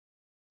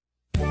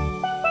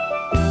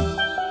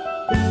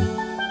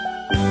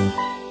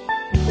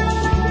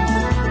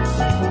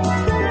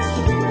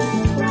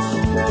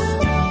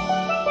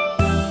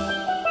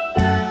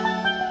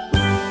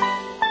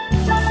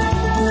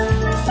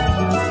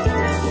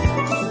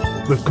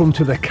We've come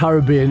to the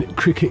Caribbean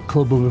Cricket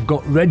Club and we've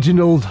got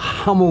Reginald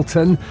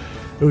Hamilton,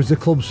 who's the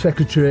club's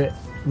secretary.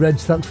 Reg,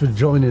 thanks for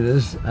joining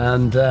us.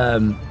 And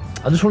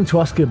I just wanted to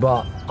ask you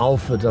about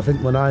Alford. I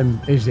think when I'm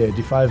his age,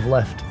 if I've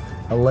left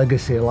a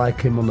legacy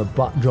like him on the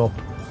backdrop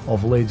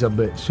of Leeds, I'd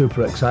be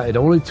super excited. I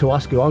wanted to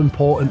ask you, how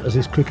important has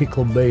this cricket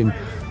club been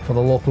for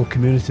the local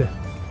community?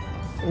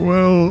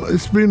 Well,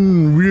 it's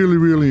been really,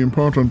 really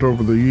important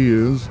over the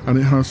years, and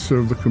it has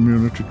served the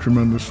community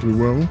tremendously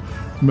well.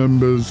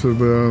 Members have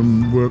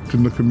worked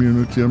in the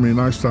community. I mean,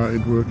 I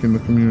started work in the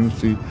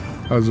community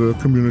as a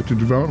community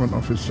development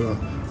officer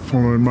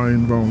following my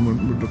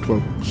involvement with the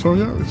club. So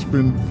yeah, it's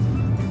been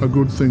a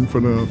good thing for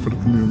the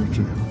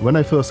community. When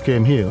I first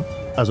came here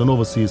as an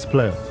overseas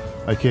player,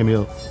 I came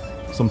here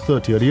some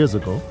 30 odd years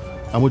ago,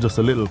 and we're just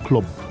a little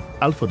club.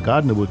 Alford,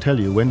 Gardner will tell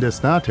you, when they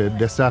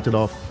started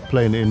off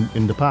playing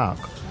in the park.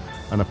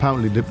 And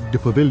apparently the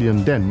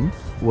pavilion then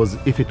was,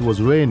 if it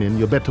was raining,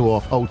 you're better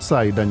off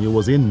outside than you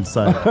was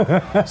inside.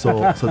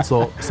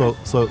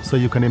 so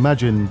you can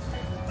imagine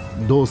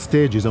those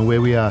stages and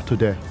where we are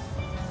today.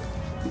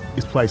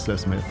 It's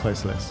priceless, mate,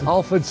 priceless.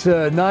 Alford,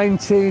 sir,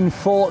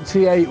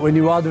 1948, when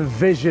you had a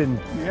vision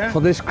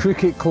for this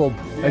cricket club,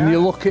 and you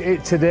look at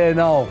it today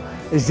now,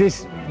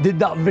 did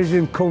that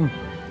vision come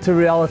to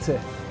reality?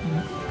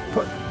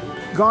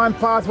 Gone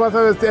past what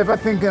I was ever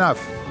thinking of.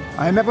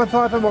 I never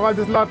thought about all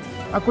this lot.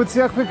 I could see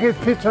a cricket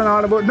pitch and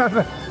all, but not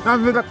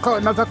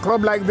a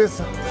club like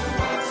this.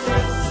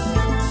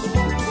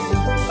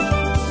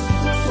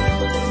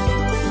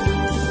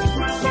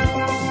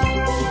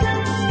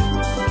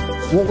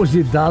 What was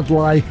your dad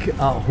like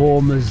at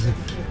home as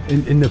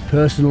in the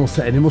personal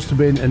setting? It must have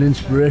been an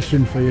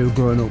inspiration for you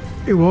growing up.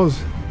 It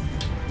was.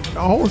 I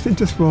always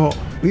into sport.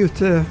 We used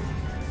to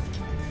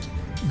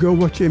go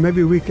watch him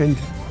every weekend.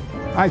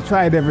 I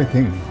tried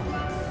everything.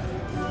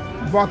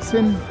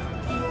 Boxing,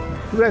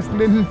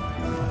 wrestling,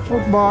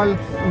 football,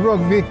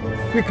 rugby,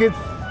 cricket,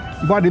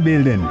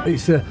 bodybuilding.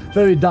 It's a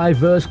very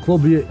diverse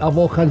club. You have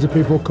all kinds of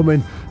people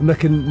coming and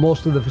making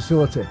most of the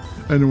facility.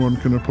 Anyone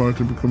can apply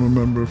to become a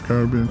member of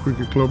Caribbean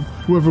Cricket Club.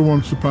 Whoever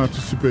wants to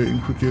participate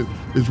in cricket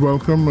is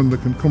welcome, and they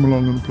can come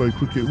along and play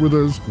cricket with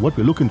us. What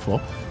we're looking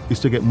for is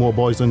to get more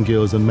boys and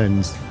girls and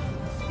men's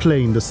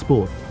playing the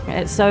sport.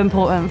 It's so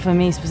important for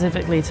me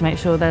specifically to make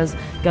sure there's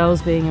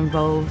girls being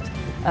involved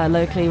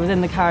locally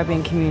within the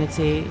Caribbean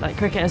community. Like,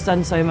 cricket has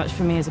done so much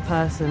for me as a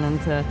person,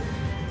 and to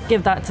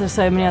give that to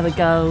so many other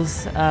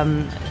girls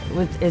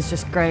is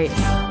just great.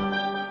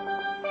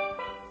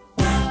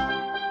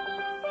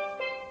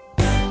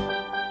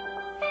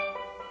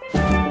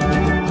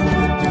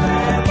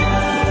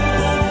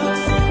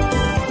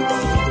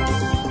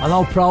 And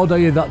how proud are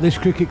you that this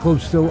cricket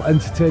club's still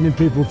entertaining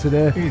people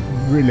today?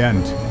 It's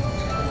brilliant.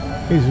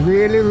 It's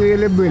really,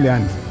 really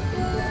brilliant.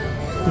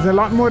 It's a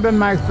lot more than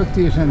my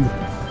expectations.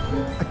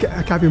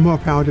 I can't be more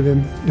proud of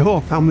him. The whole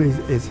family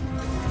is.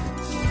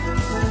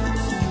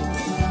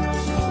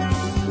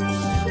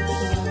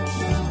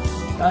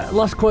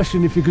 Last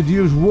question, if you could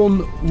use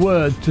one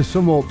word to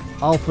sum up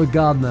Alford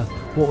Gardner,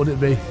 what would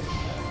it be?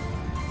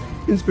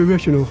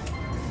 Inspirational.